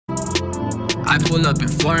I pull up in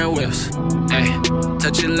foreign whips. Hey,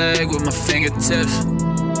 touch your leg with my fingertips.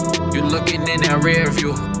 You looking in that rear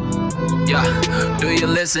view. Yeah, do you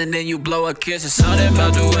listen, then you blow a kiss. It's something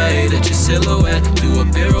about the way that your silhouette do a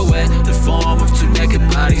pirouette, the form of two naked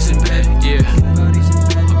bodies in bed. Yeah,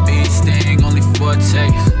 a bee sting only for a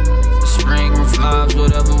taste. The spring revives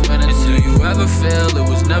whatever went until you ever feel it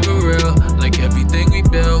was never real. Like everything we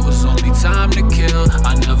built was only time to kill.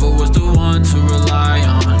 I never was the one to rely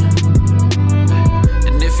on.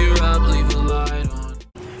 And if you're up, leave a light on.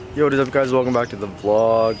 Yo, what is up, guys? Welcome back to the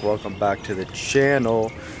vlog. Welcome back to the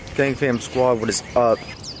channel. Gang Fam Squad, what is up?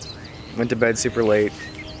 Went to bed super late.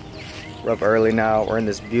 We're up early now. We're in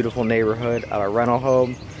this beautiful neighborhood at our rental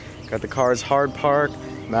home. Got the cars hard parked.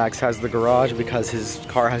 Max has the garage because his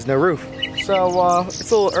car has no roof. So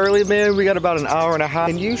it's a little early, man. We got about an hour and a half.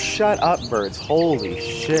 And you shut up, birds. Holy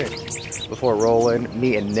shit. Before rolling,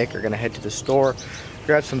 me and Nick are gonna head to the store,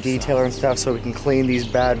 grab some detailer and stuff so we can clean these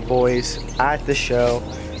bad boys at the show.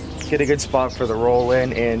 Get a good spot for the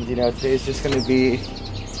roll-in, and you know, today's just gonna be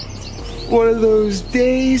one of those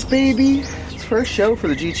days, baby. It's first show for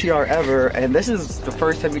the GTR ever, and this is the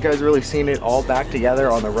first time you guys really seen it all back together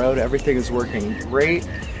on the road. Everything is working great,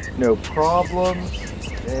 no problems,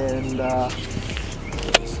 and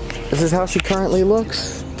this is how she currently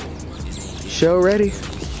looks. Show ready.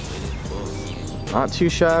 Not too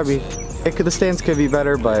shabby. The stands could be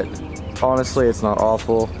better, but honestly, it's not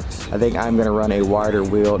awful. I think I'm gonna run a wider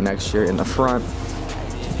wheel next year in the front.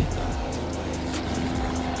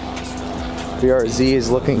 BRZ is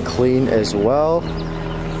looking clean as well.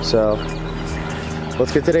 So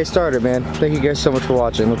let's get today started, man. Thank you guys so much for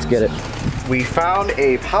watching. Let's get it. We found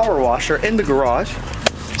a power washer in the garage.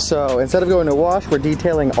 So instead of going to wash, we're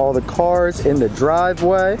detailing all the cars in the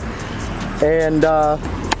driveway. And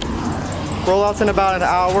rollout's in about an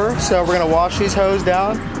hour. So we're gonna wash these hose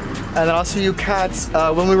down. And then I'll see you cats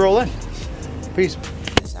when we roll in. Peace.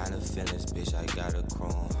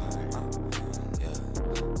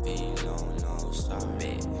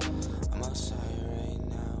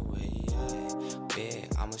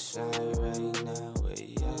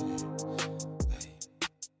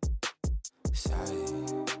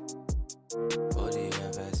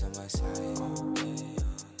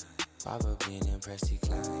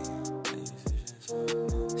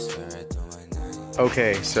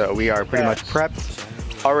 Okay, so we are pretty much prepped,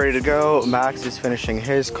 all ready to go. Max is finishing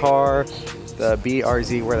his car, the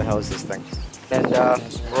BRZ. Where the hell is this thing? And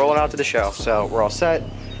we're rolling out to the show, so we're all set.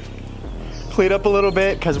 Cleaned up a little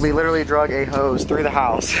bit because we literally drug a hose through the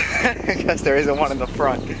house because there isn't one in the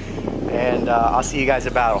front. And I'll see you guys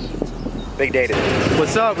at battle. Big day today.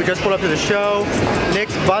 What's up? We just pulled up to the show.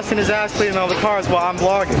 Nick's busting his ass cleaning all the cars while I'm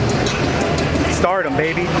vlogging. Stardom,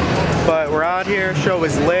 baby. But we're out here, show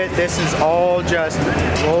is lit. This is all just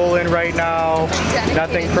rolling right now.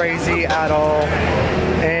 Nothing crazy at all.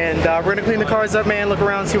 And we're gonna clean the cars up, man. Look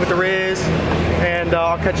around, see what there is. And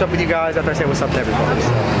I'll catch up with you guys after I say what's up to everybody.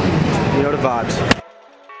 So, you know the vibes.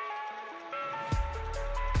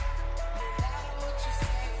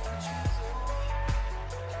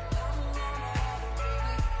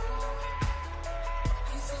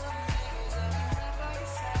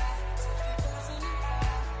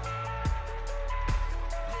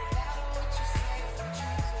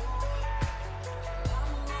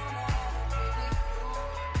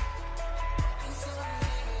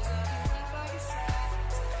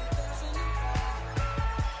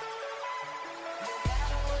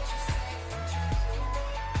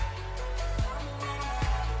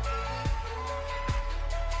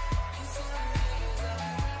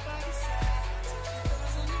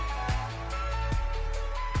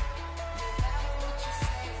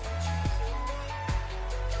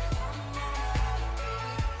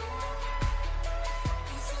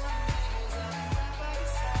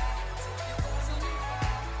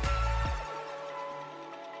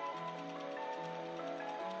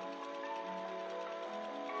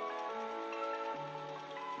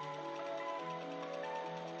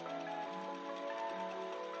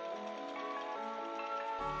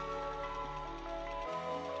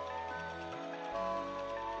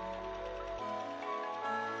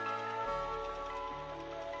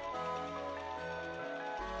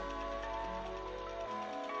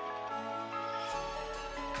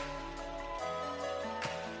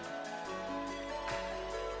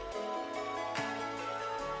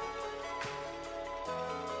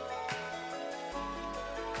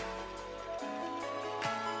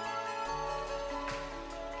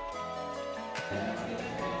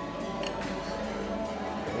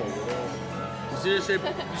 You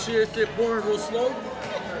see this shit pouring real slow?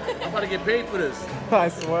 I'm about to get paid for this. I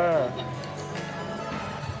swear.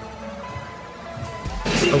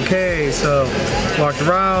 Okay, so walked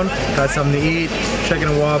around, got something to eat, chicken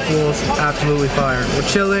and waffles, absolutely fire. We're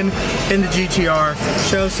chilling in the GTR,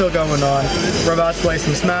 show's still going on. We're about to play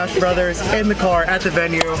some Smash Brothers in the car at the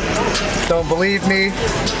venue. Don't believe me,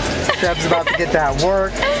 Deb's about to get that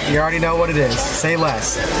work. You already know what it is, say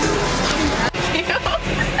less.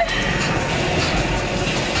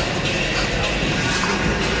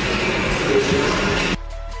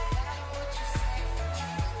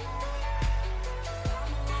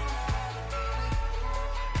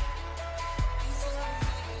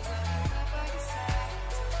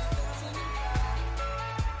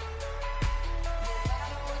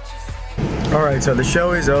 Alright, so the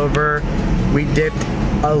show is over. We dipped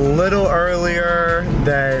a little earlier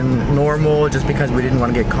than normal just because we didn't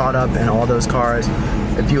want to get caught up in all those cars.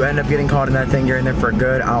 If you end up getting caught in that thing, you're in there for a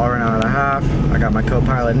good hour, an hour and a half. I got my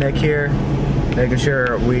co-pilot Nick here, making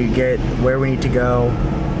sure we get where we need to go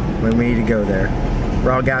when we need to go there.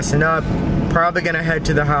 We're all gassing up, probably gonna head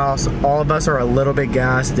to the house. All of us are a little bit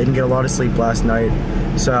gassed, didn't get a lot of sleep last night.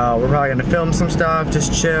 So we're probably gonna film some stuff,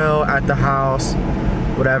 just chill at the house.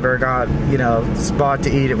 Whatever, got, you know, spot to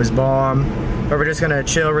eat, it was bomb. But we're just gonna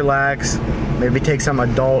chill, relax, maybe take some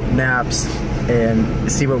adult naps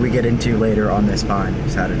and see what we get into later on this fine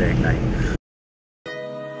Saturday night.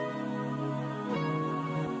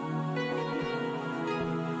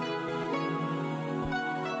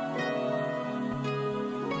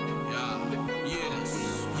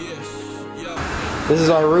 This is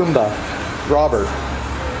our Roomba, Robert.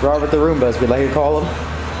 Robert the Roomba, as we like to call him.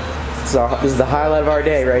 So this is the highlight of our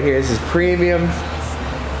day right here. This is premium,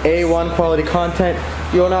 A1 quality content.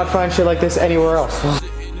 You will not find shit like this anywhere else.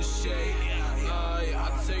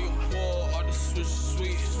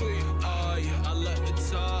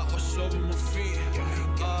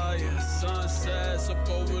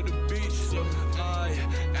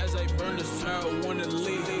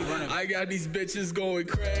 I got these bitches going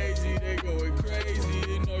crazy, they going crazy.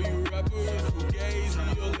 You know you rappers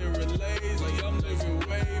fugazi, you're living lazy. I'm living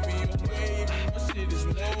wavy, I'm wavy. My shit is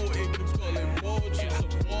more, it can call it more. Chips a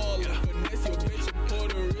baller, finesse your bitch and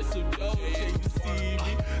put her in some dough. Can you see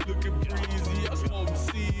me? Looking breezy, I smoke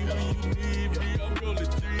seed when you need me. I'm rolling 3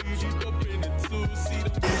 deep up in the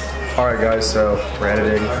 2-seat. Alright guys, so we're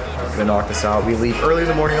editing. We're gonna knock this out. We leave early in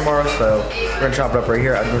the morning tomorrow, so we're gonna chop it up right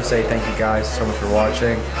here. I just want to say thank you guys so much for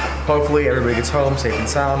watching. Hopefully everybody gets home safe and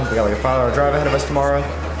sound. We got like a 5-hour drive ahead of us tomorrow.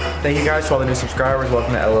 Thank you guys to all the new subscribers.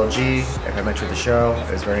 Welcome to LLG. If I mentioned the show,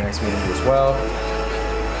 it was very nice meeting you as well.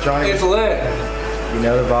 Johnny, It's lit. you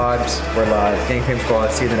know the vibes. We're live. Gang Fame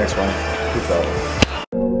Squad. See you in the next one. Peace out.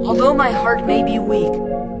 Although my heart may be weak,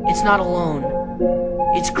 it's not alone.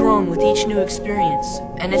 It's grown with each new experience,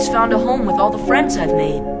 and it's found a home with all the friends I've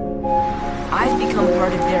made. I've become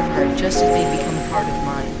part of their heart just as they've become a part of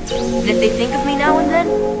mine. And if they think of me now and then,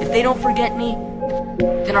 if they don't forget me,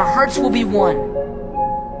 then our hearts will be one.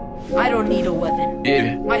 I don't need a weapon.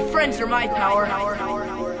 Yeah. My friends are my power.